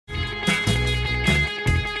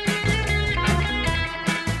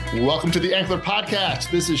Welcome to the Ankler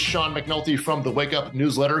Podcast. This is Sean McNulty from the Wake Up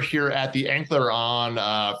newsletter here at the Ankler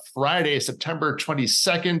on Friday, September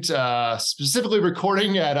 22nd, specifically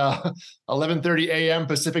recording at 11:30 a.m.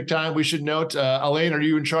 Pacific time. We should note, Elaine, are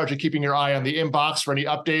you in charge of keeping your eye on the inbox for any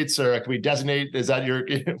updates, or can we designate, is that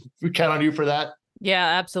we count on you for that? Yeah,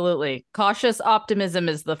 absolutely. Cautious optimism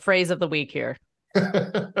is the phrase of the week here.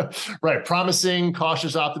 Right. Promising,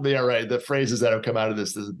 cautious optimism. Yeah, right. The phrases that have come out of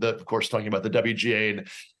this, of course, talking about the WGA and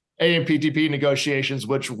AMPTP negotiations,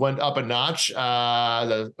 which went up a notch.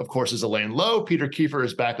 Of course, is Elaine Lowe. Peter Kiefer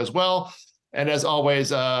is back as well. And as always,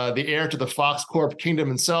 the heir to the Fox Corp kingdom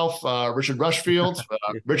himself, Richard Rushfield.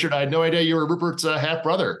 Richard, I had no idea you were Rupert's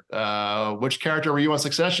half-brother. Which character were you on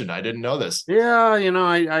Succession? I didn't know this. Yeah,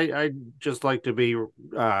 I just like to be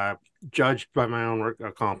judged by my own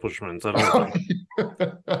accomplishments. I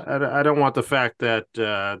don't want the fact that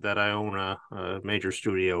I own a major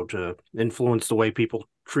studio to influence the way people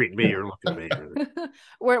treat me or look at me.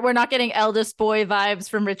 We're not getting eldest boy vibes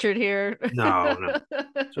from Richard here. No.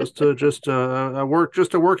 Just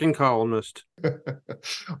a working columnist.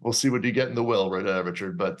 We'll see what you get in the will,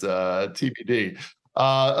 Richard, but TBD.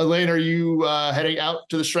 Elaine, are you heading out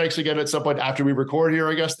to the strikes again at some point after we record here,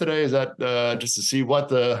 I guess, today? Is that just to see what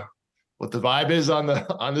the vibe is on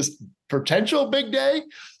this potential big day?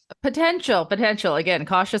 Potential. Again,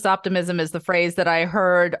 cautious optimism is the phrase that I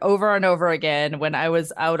heard over and over again when I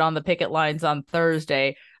was out on the picket lines on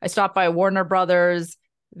Thursday. I stopped by Warner Brothers,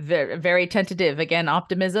 very, very tentative, again,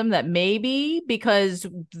 optimism that maybe because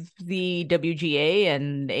the WGA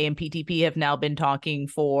and AMPTP have now been talking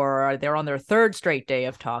they're on their third straight day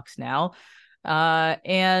of talks now.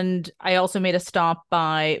 And I also made a stop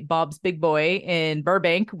by Bob's Big Boy in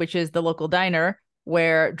Burbank, which is the local diner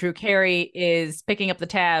where Drew Carey is picking up the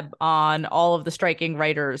tab on all of the striking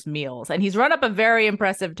writers' meals. And he's run up a very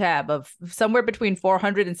impressive tab of somewhere between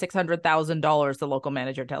 $400,000 and $600,000, the local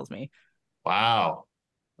manager tells me. Wow.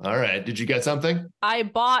 All right. Did you get something? I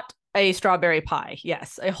bought a strawberry pie.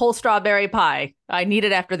 Yes, a whole strawberry pie. I need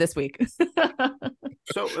it after this week.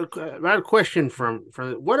 So I have a question from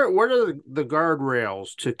what are the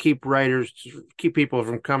guardrails to keep people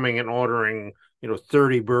from coming and ordering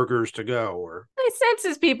 30 burgers to go? Or the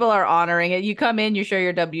census people are honoring it. You come in, you show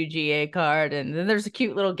your WGA card, and then there's a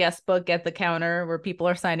cute little guest book at the counter where people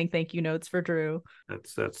are signing thank you notes for Drew.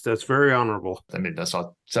 That's very honorable. I mean, I saw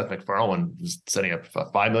Seth MacFarlane is setting up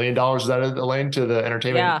 $5 million. Is that Elaine, to the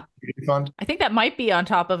entertainment fund? I think that might be on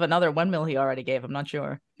top of another $1 million he already gave. I'm not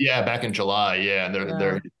sure. Yeah, back in July. Yeah, and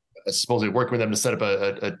they're supposedly working with them to set up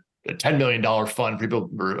a $10 million fund for people,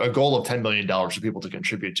 or a goal of $10 million for people to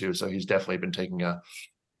contribute to. So he's definitely been taking a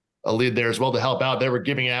lead there as well to help out. They were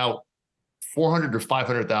giving out $400,000 or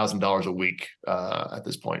 $500,000 a week at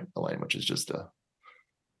this point, Elaine, which is just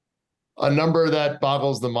a number that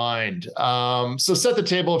boggles the mind. So set the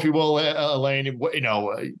table, if you will, Elaine.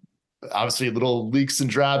 Obviously little leaks and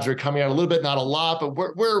drabs are coming out a little bit, not a lot,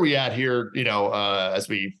 but where are we at here? As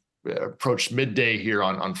we approach midday here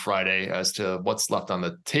on Friday, as to what's left on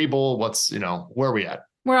the table, where are we at?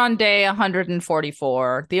 We're on day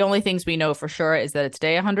 144. The only things we know for sure is that it's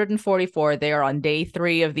day 144. They are on day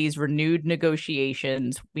 3 of these renewed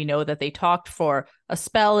negotiations. We know that they talked for a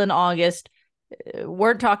spell in August,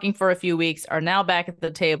 weren't talking for a few weeks, are now back at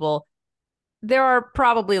the table. There are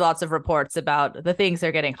probably lots of reports about the things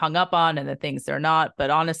they're getting hung up on and the things they're not.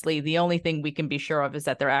 But honestly, the only thing we can be sure of is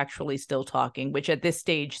that they're actually still talking, which at this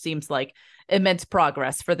stage seems like immense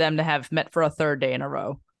progress for them to have met for a third day in a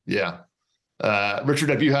row. Yeah. Richard,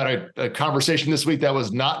 have you had a conversation this week that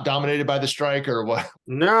was not dominated by the strike, or what?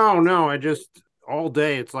 No. I just, all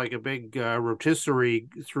day, it's like a big rotisserie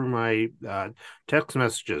through my text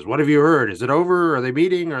messages. What have you heard? Is it over? Are they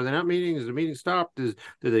meeting? Are they not meeting? Is the meeting stopped? Did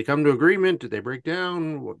they come to agreement? Did they break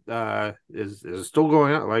down? Is it still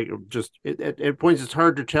going on? Like, just at points, it's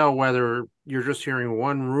hard to tell whether you're just hearing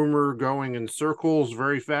one rumor going in circles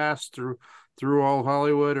very fast through all of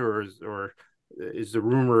Hollywood, or is the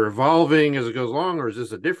rumor evolving as it goes along, or is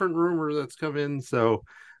this a different rumor that's come in? So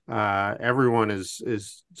everyone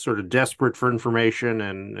is sort of desperate for information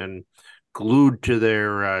and glued to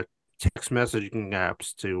their text messaging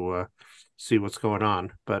apps to see what's going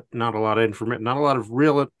on, but not a lot of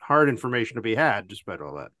real hard information to be had despite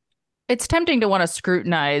all that. It's tempting to want to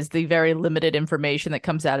scrutinize the very limited information that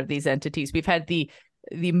comes out of these entities. We've had the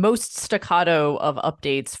most staccato of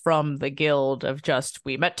updates from the Guild of just,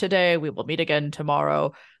 we met today, we will meet again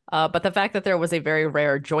tomorrow. But the fact that there was a very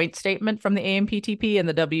rare joint statement from the AMPTP and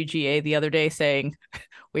the WGA the other day saying,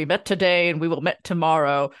 we met today and we will meet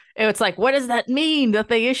tomorrow. It's like, what does that mean that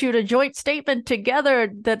they issued a joint statement together?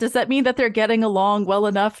 Does that mean that they're getting along well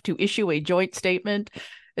enough to issue a joint statement?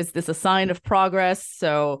 Is this a sign of progress?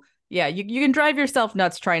 So yeah, you can drive yourself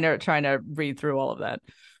nuts trying to read through all of that.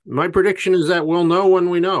 My prediction is that we'll know when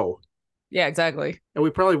we know. Yeah, exactly. And we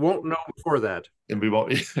probably won't know before that. And we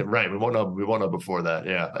won't, right. We won't know before that.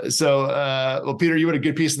 Yeah. So, well, Peter, you had a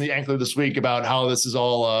good piece in the Ankler this week about how this is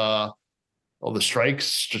all the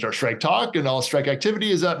strikes, just our strike talk and all strike activity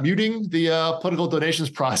is muting the political donations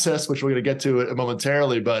process, which we're going to get to it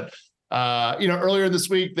momentarily. But, earlier this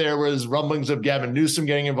week, there was rumblings of Gavin Newsom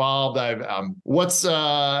getting involved. Did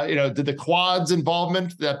the Quad's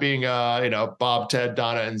involvement, that being, Bob, Ted,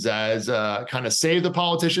 Donna, and Zaz, kind of save the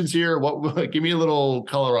politicians here? Give me a little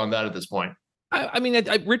color on that at this point.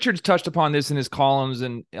 Richard's touched upon this in his columns,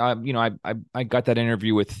 and I got that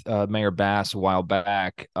interview with Mayor Bass a while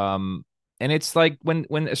back, and it's like when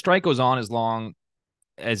a strike goes on as long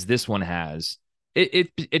as this one has,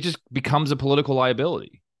 it just becomes a political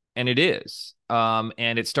liability, and it is,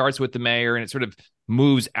 and it starts with the mayor, and it sort of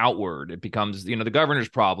moves outward. It becomes the governor's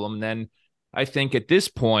problem. And then I think at this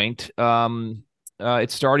point,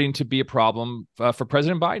 it's starting to be a problem for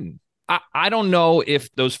President Biden. I don't know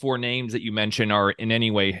if those four names that you mentioned are in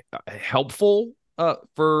any way helpful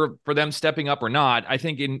for them stepping up or not. I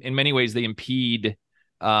think in many ways they impede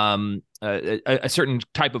a certain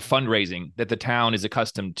type of fundraising that the town is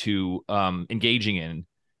accustomed to engaging in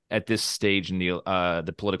at this stage in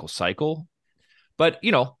the political cycle. But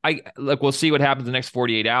we'll see what happens in the next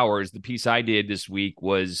 48 hours. The piece I did this week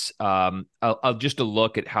was just a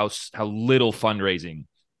look at how little fundraising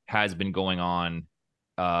has been going on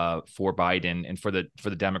for Biden and for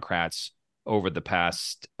the Democrats over the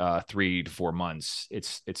past 3 to 4 months.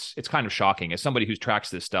 It's kind of shocking. As somebody who tracks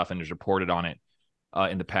this stuff and has reported on it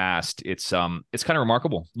in the past, it's kind of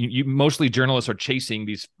remarkable. You mostly journalists are chasing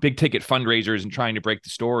these big ticket fundraisers and trying to break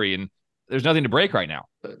the story, and there's nothing to break right now.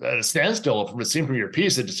 At a standstill, from your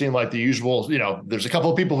piece, it just seemed like the usual, there's a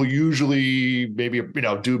couple of people who usually maybe,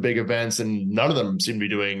 do big events, and none of them seem to be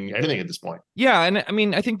doing anything at this point. Yeah. And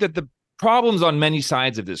I think that the problems on many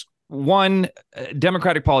sides of this. One,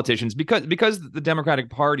 Democratic politicians, because the Democratic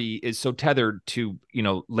Party is so tethered to,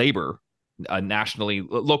 labor nationally,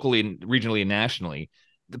 locally, and regionally and nationally,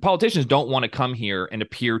 the politicians don't want to come here and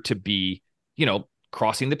appear to be,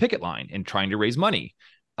 crossing the picket line and trying to raise money.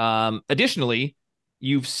 Additionally,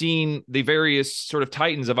 you've seen the various sort of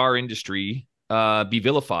titans of our industry be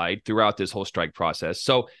vilified throughout this whole strike process.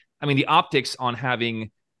 So, the optics on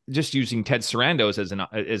having, just using Ted Sarandos as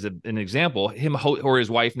an example, him or his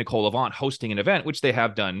wife, Nicole Avant, hosting an event, which they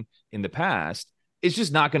have done in the past, is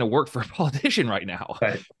just not going to work for a politician right now.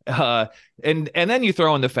 Right. And then you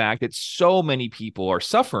throw in the fact that so many people are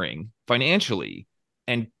suffering financially,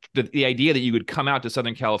 and the idea that you would come out to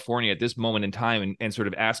Southern California at this moment in time and sort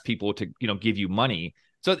of ask people to, give you money.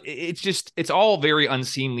 So it's all very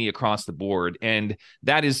unseemly across the board. And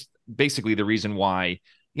that is basically the reason why,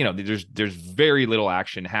 there's very little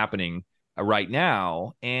action happening right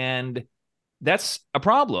now. And that's a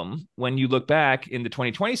problem when you look back in the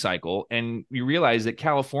 2020 cycle and you realize that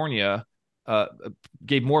California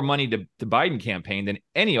gave more money to the Biden campaign than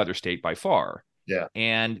any other state by far. Yeah.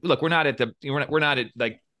 And look, we're not at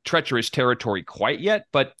like treacherous territory quite yet,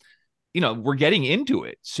 but we're getting into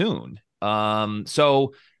it soon.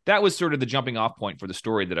 So that was sort of the jumping off point for the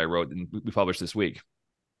story that I wrote and we published this week.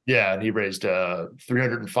 Yeah, and he raised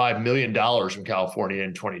 $305 million from California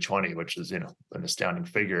in 2020, which is an astounding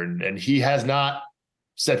figure. And he has not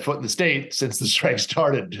set foot in the state since the strike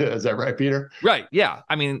started. Is that right, Peter? Right. Yeah.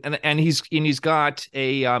 And he's got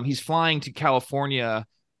he's flying to California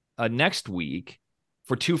next week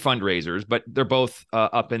for 2 fundraisers, but they're both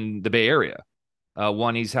up in the Bay Area.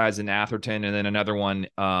 One he has in Atherton, and then another one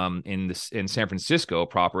in San Francisco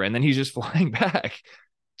proper, and then he's just flying back.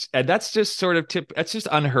 And that's just that's just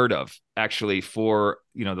unheard of, actually, for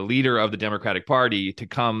the leader of the Democratic Party to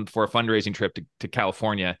come for a fundraising trip to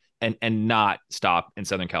California and not stop in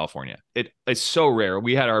Southern California. It's so rare.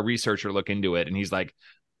 We had our researcher look into it, and he's like,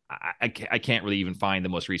 I can't really even find the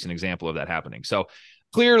most recent example of that happening. So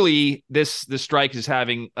clearly, this strike is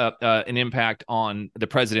having an impact on the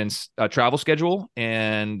president's travel schedule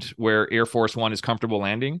and where Air Force One is comfortable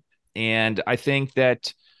landing. And I think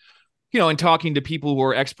that, in talking to people who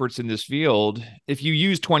are experts in this field, if you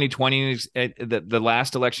use 2020, the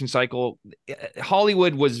last election cycle,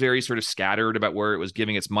 Hollywood was very sort of scattered about where it was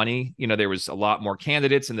giving its money. There was a lot more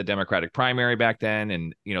candidates in the Democratic primary back then,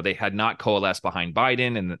 and they had not coalesced behind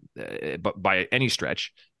Biden and by any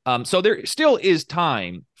stretch. So there still is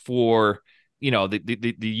time for,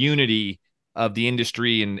 the unity of the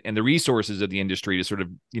industry and the resources of the industry to sort of,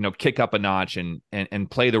 kick up a notch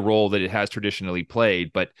and play the role that it has traditionally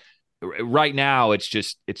played. But right now it's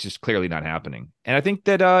just clearly not happening. And I think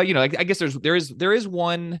that I guess there is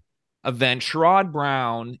one event. Sherrod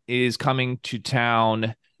Brown is coming to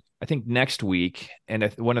town, I think, next week,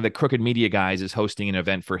 and one of the Crooked Media guys is hosting an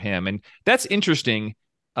event for him, and that's interesting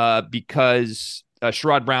because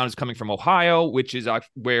Sherrod Brown is coming from Ohio, which is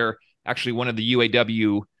where actually one of the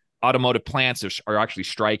UAW automotive plants are actually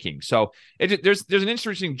striking. So there's an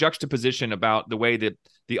interesting juxtaposition about the way that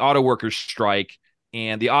the auto workers strike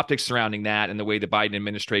and the optics surrounding that, and the way the Biden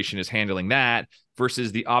administration is handling that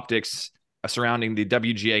versus the optics surrounding the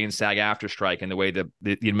WGA and SAG-AFTRA strike and the way the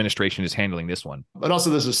administration is handling this one. But also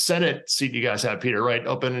there's a Senate seat you guys have, Peter, right?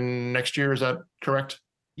 Open in next year. Is that correct?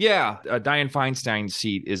 Yeah. Dianne Feinstein's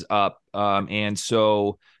seat is up. And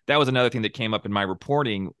so that was another thing that came up in my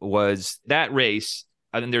reporting was that race.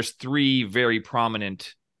 And then there's three very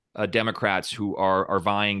prominent Democrats who are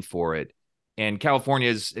vying for it. And California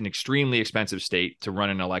is an extremely expensive state to run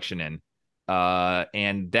an election in.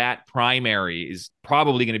 And that primary is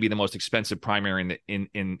probably going to be the most expensive primary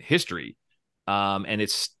in history. And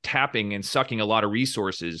it's tapping and sucking a lot of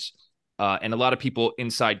resources. And a lot of people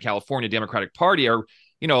inside California Democratic Party are,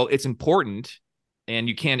 it's important and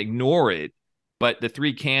you can't ignore it. But the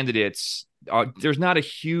three candidates, there's not a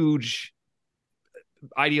huge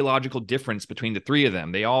ideological difference between the three of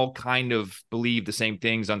them. They all kind of believe the same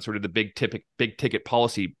things on sort of the big ticket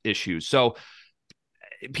policy issues. So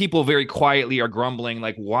people very quietly are grumbling,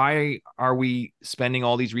 like, why are we spending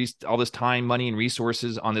all this time, money, and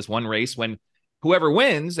resources on this one race when whoever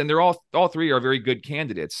wins, and they're all three are very good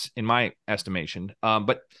candidates in my estimation,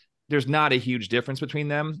 but there's not a huge difference between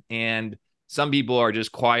them. And some people are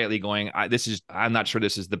just quietly going, I'm not sure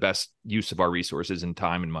this is the best use of our resources and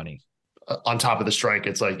time and money. On top of the strike,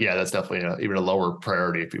 it's like, yeah, that's definitely even a lower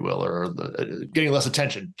priority, if you will, or getting less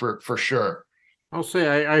attention for sure. I'll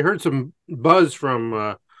say I heard some buzz from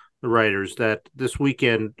the writers that this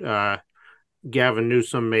weekend Gavin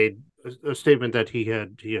Newsom made a statement that he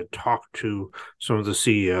had talked to some of the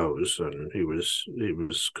CEOs and he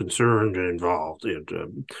was concerned and involved,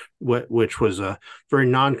 and which was a very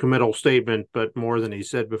non-committal statement, but more than he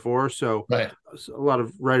said before. So right. A lot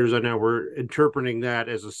of writers I know were interpreting that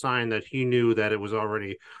as a sign that he knew that it was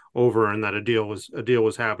already over and that a deal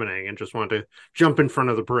was happening, and just wanted to jump in front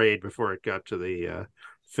of the parade before it got to the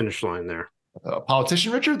finish line there. A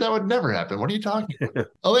politician, Richard? That would never happen. What are you talking about?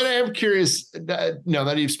 Elena, I'm curious, that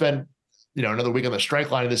you've spent, another week on the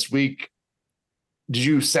strike line this week. Did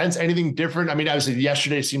you sense anything different? I mean, obviously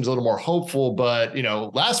yesterday seems a little more hopeful, but,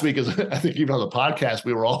 last week, I think even on the podcast,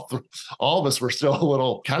 we were all of us were still a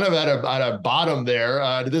little kind of at a bottom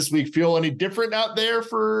there. Did this week feel any different out there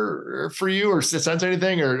for you, or sense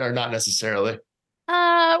anything, or not necessarily?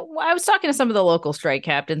 I was talking to some of the local strike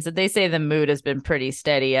captains, and they say the mood has been pretty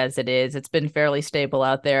steady as it is. It's been fairly stable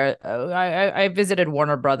out there. I visited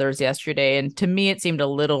Warner Brothers yesterday, and to me, it seemed a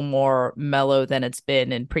little more mellow than it's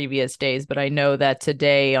been in previous days. But I know that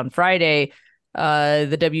today, on Friday,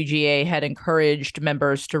 the WGA had encouraged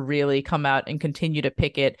members to really come out and continue to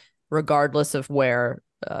picket, regardless of where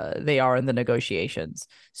they are in the negotiations.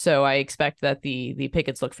 So I expect that the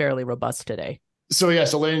pickets look fairly robust today. So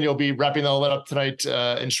yes, Elaine, you'll be wrapping all that up tonight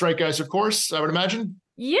in Strike Guys, of course, I would imagine.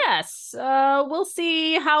 Yes. We'll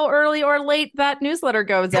see how early or late that newsletter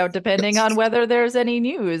goes out, depending on whether there's any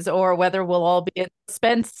news or whether we'll all be in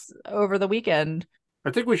suspense over the weekend.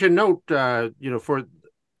 I think we should note, for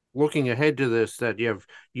looking ahead to this, that you have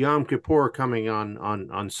Yom Kippur coming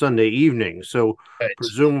on Sunday evening. So right.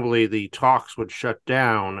 Presumably the talks would shut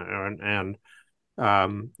down. And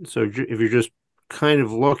so if you're just kind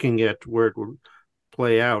of looking at where it would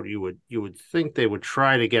play out, you would think they would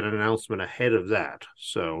try to get an announcement ahead of that.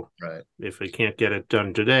 So right. If they can't get it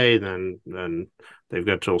done today, then they've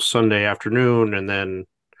got till Sunday afternoon, and then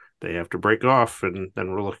they have to break off, and then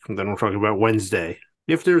we're talking about Wednesday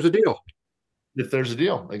if there's a deal. If there's a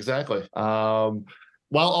deal, exactly. While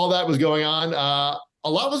all that was going on, a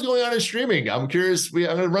lot was going on in streaming. I'm curious. I'm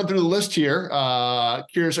going to run through the list here.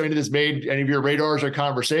 Curious if any of this made any of your radars or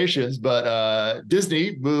conversations, but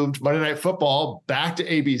Disney moved Monday Night Football back to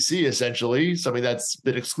ABC, essentially, something that's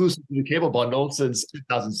been exclusive to the cable bundle since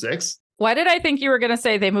 2006. Why did I think you were going to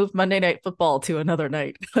say they moved Monday Night Football to another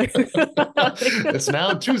night? It's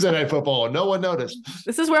now Tuesday Night Football, and no one noticed.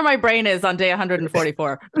 This is where my brain is on day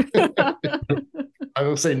 144. I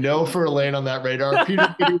will say no for Elaine on that radar.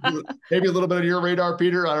 Peter, maybe a little bit of your radar,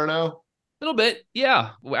 Peter. I don't know. A little bit,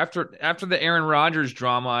 yeah. After the Aaron Rodgers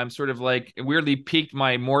drama, I'm sort of like weirdly piqued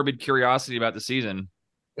my morbid curiosity about the season.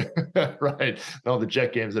 Right. And all the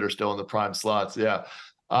Jet games that are still in the prime slots. Yeah.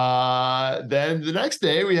 Then the next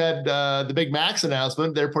day we had the big Max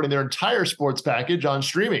announcement. They're putting their entire sports package on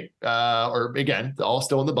streaming, or again, all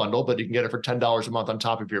still in the bundle, but you can get it for $10 a month on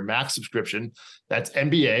top of your Max subscription. That's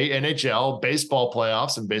NBA, NHL, baseball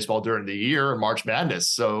playoffs, and baseball during the year, and March Madness.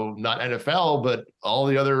 So not NFL, but all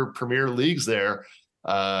the other premier leagues there,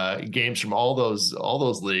 games from all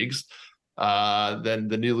those leagues. Then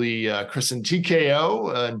the newly christened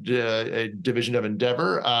TKO, a division of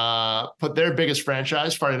Endeavor, put their biggest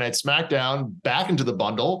franchise, Friday Night SmackDown, back into the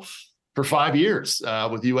bundle for 5 years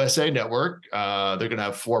with USA Network. They're going to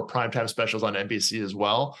have 4 primetime specials on NBC as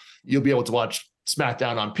well. You'll be able to watch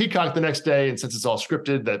SmackDown on Peacock the next day. And since it's all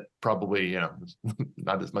scripted, that probably,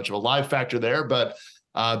 not as much of a live factor there, but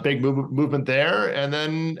big movement there. And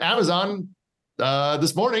then Amazon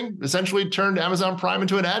this morning essentially turned Amazon Prime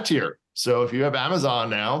into an ad tier. So if you have Amazon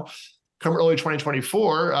now, come early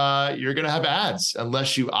 2024, you're going to have ads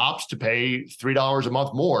unless you opt to pay $3 a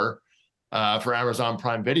month more for Amazon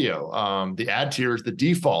Prime Video. The ad tier is the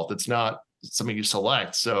default. It's not something you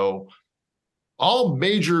select. So all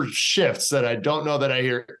major shifts that I don't know that I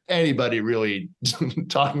hear anybody really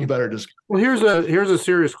talking about or just. Well, here's a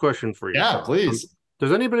serious question for you. Yeah, please.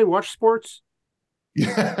 Does anybody watch sports?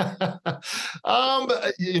 Yeah.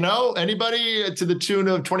 Anybody to the tune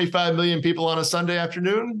of 25 million people on a Sunday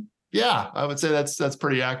afternoon? Yeah, I would say that's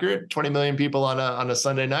pretty accurate. 20 million people on a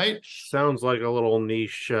Sunday night. Sounds like a little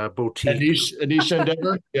niche boutique. A niche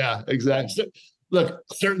endeavor. Yeah, exactly. Look,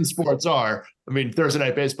 certain sports are. I mean, Thursday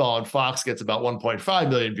Night Baseball on Fox gets about 1.5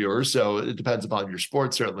 million viewers, so it depends upon your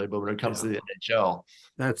sport, certainly. But when it comes to the NHL,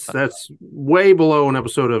 that's way below an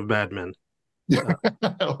episode of Mad Men.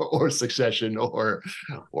 or Succession, or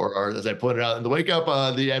as I pointed out in the Wake Up,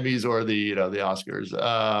 the Emmys or the Oscars.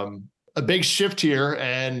 A big shift here,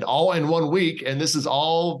 and all in 1 week. And this is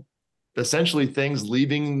all essentially things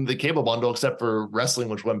leaving the cable bundle, except for wrestling,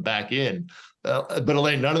 which went back in. But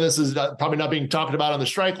Elaine, none of this is probably not being talked about on the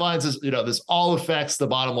strike lines. This all affects the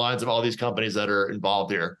bottom lines of all these companies that are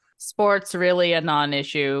involved here. Sports really a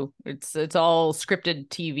non-issue. It's all scripted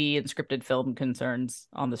TV and scripted film concerns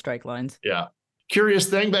on the strike lines. Yeah. Curious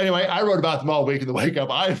thing, but anyway, I wrote about them all week in the Wake Up.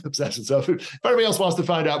 I'm obsessed. So if anybody else wants to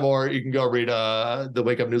find out more, you can go read the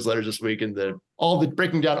Wake Up newsletters this week and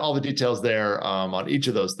breaking down all the details there on each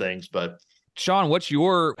of those things. But Sean,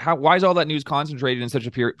 why is all that news concentrated in such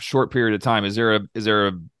a short period of time? Is there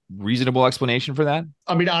a reasonable explanation for that?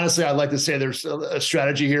 I mean, honestly, I'd like to say there's a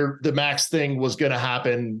strategy here. The Max thing was going to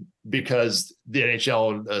happen because the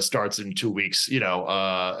NHL starts in 2 weeks,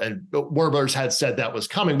 and Warner Brothers had said that was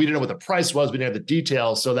coming. We didn't know what the price was. We didn't have the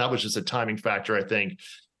details. So that was just a timing factor, I think.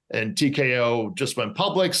 And TKO just went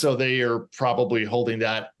public. So they are probably holding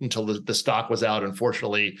that until the stock was out.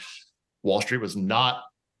 Unfortunately, Wall Street was not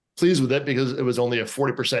pleased with it because it was only a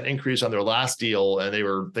 40% increase on their last deal. And they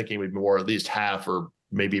were thinking we'd be more at least half or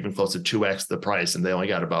maybe even close to 2x the price, and they only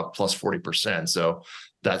got about plus 40%. So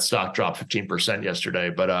that stock dropped 15% yesterday.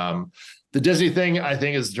 But the Disney thing, I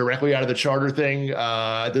think, is directly out of the Charter thing.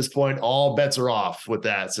 At this point, all bets are off with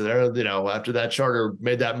that. So they're, after that Charter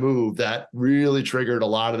made that move, that really triggered a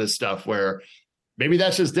lot of this stuff where maybe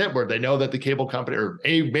that's just it, where they know that the cable company or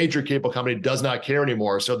a major cable company does not care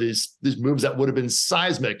anymore. So these moves that would have been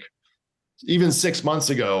seismic even 6 months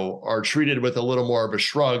ago are treated with a little more of a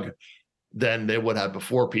shrug than they would have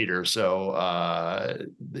before, Peter. So,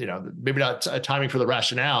 maybe not timing for the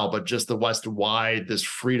rationale, but just the West, why this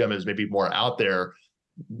freedom is maybe more out there.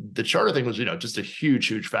 The Charter thing was, just a huge,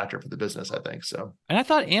 huge factor for the business, I think. So, and I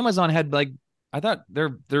thought Amazon had I thought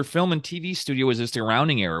their film and TV studio was just a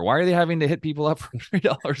rounding error. Why are they having to hit people up for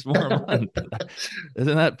 $3 more a month?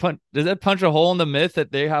 Does that punch a hole in the myth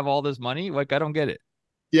that they have all this money? I don't get it.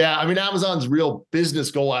 Yeah, I mean, Amazon's real business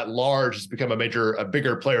goal at large is to become a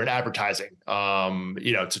bigger player in advertising,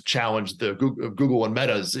 to challenge the Google and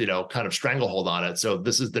Meta's, kind of stranglehold on it. So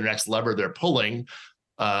this is the next lever they're pulling.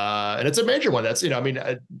 And it's a major one. That's,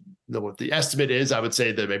 what the estimate is, I would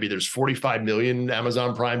say that maybe there's 45 million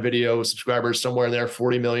Amazon Prime Video subscribers, somewhere in there,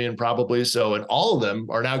 40 million probably. So, and all of them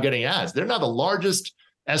are now getting ads. They're now the largest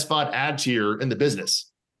SVOD ad tier in the business.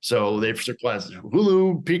 So they've surpassed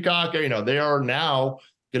Hulu, Peacock, they are now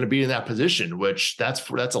going to be in that position, which that's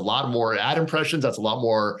a lot more ad impressions. That's a lot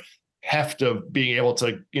more heft of being able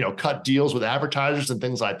to, cut deals with advertisers and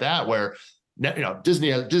things like that, where,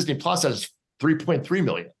 Disney Plus has 3.3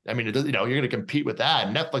 million. I mean, you're going to compete with that.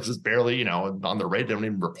 Netflix is barely, on the rate. They don't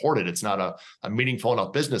even report it. It's not a meaningful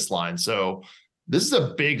enough business line. So this is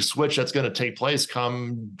a big switch that's going to take place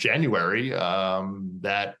come January,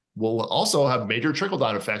 that will also have major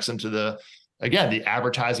trickle-down effects into the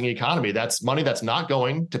advertising economy. That's money that's not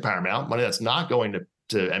going to Paramount, money that's not going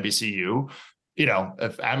to NBCU,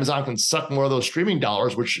 if Amazon can suck more of those streaming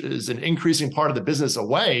dollars, which is an increasing part of the business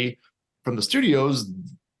away from the studios,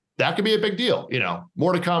 that could be a big deal.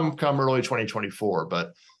 More to come early 2024,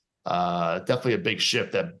 but definitely a big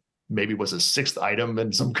shift that maybe was a sixth item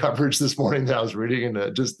in some coverage this morning that I was reading, and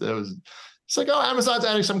it's like, oh, Amazon's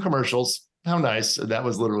adding some commercials. How nice. And that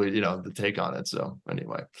was literally, the take on it. So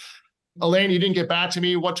anyway, Elaine, you didn't get back to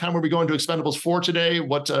me. What time were we going to Expendables 4 today?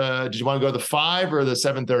 What did you want to go to the 5 or the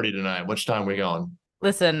 7:30 tonight? Which time are we going?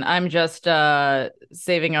 Listen, I'm just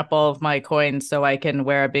saving up all of my coins so I can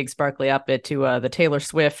wear a big sparkly outfit to the Taylor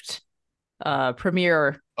Swift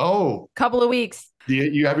premiere. Oh, couple of weeks.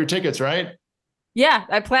 You have your tickets, right? Yeah,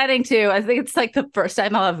 I'm planning to. I think it's like the first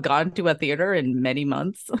time I'll have gone to a theater in many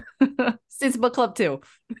months. Since Book Club 2.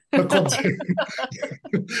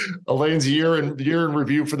 Elaine's year in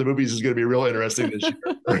review for the movies is going to be real interesting this year.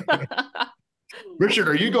 Richard,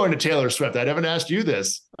 are you going to Taylor Swift? I haven't asked you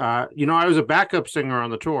this. I was a backup singer on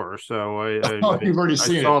the tour, so you've already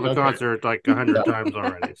seen it. I saw the concert like 100 times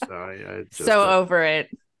already. So I just, over it.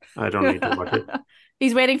 I don't need to watch it.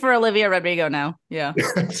 He's waiting for Olivia Rodrigo now. Yeah.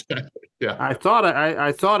 Yeah. I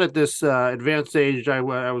thought at this advanced age I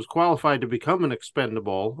was qualified to become an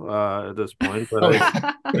expendable at this point, but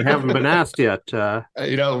I haven't been asked yet.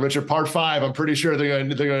 Richard, part 5. I'm pretty sure they're going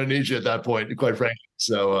to need you at that point, quite frankly.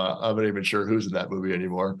 So I'm not even sure who's in that movie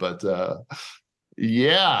anymore. But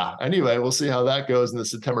yeah. Anyway, we'll see how that goes in the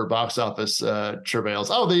September box office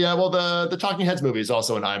travails. Oh, the Talking Heads movie is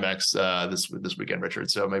also in IMAX this weekend,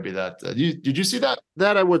 Richard. So maybe that. Did you see that?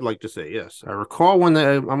 That I would like to see. Yes, I recall when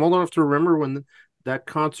I'm old enough to remember when that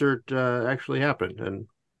concert actually happened and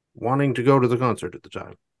wanting to go to the concert at the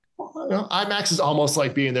time. Well, IMAX is almost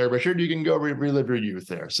like being there, Richard. You can go relive your youth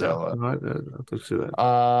there. So I'll see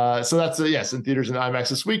that. So that's yes, in theaters and IMAX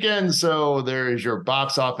this weekend. So there is your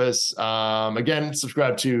box office. Again,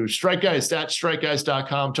 subscribe to Strike Guys at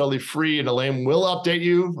strikeguys.com, totally free. And Elaine will update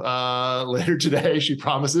you later today. She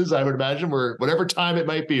promises. I would imagine whatever time it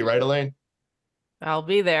might be, right, Elaine? I'll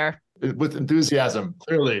be there with enthusiasm.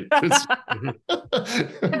 Clearly,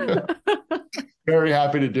 very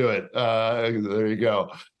happy to do it. There you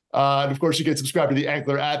go. And of course, you can subscribe to The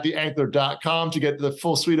Ankler at theankler.com to get the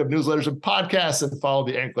full suite of newsletters and podcasts, and follow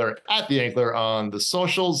The Ankler at The Ankler on the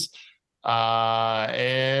socials.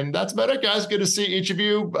 And that's about it, guys. Good to see each of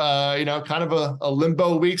you. Kind of a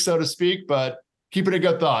limbo week, so to speak, but keeping a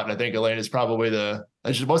good thought. And I think Elaine is probably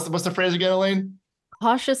what's the phrase again, Elaine?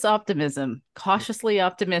 Cautious optimism. Cautiously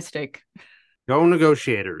optimistic. Go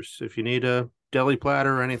Negotiators. If you need a deli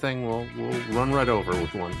platter or anything, we'll run right over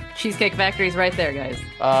with one. Cheesecake Factory's right there, guys.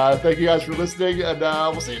 Thank you guys for listening, and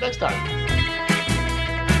we'll see you next time.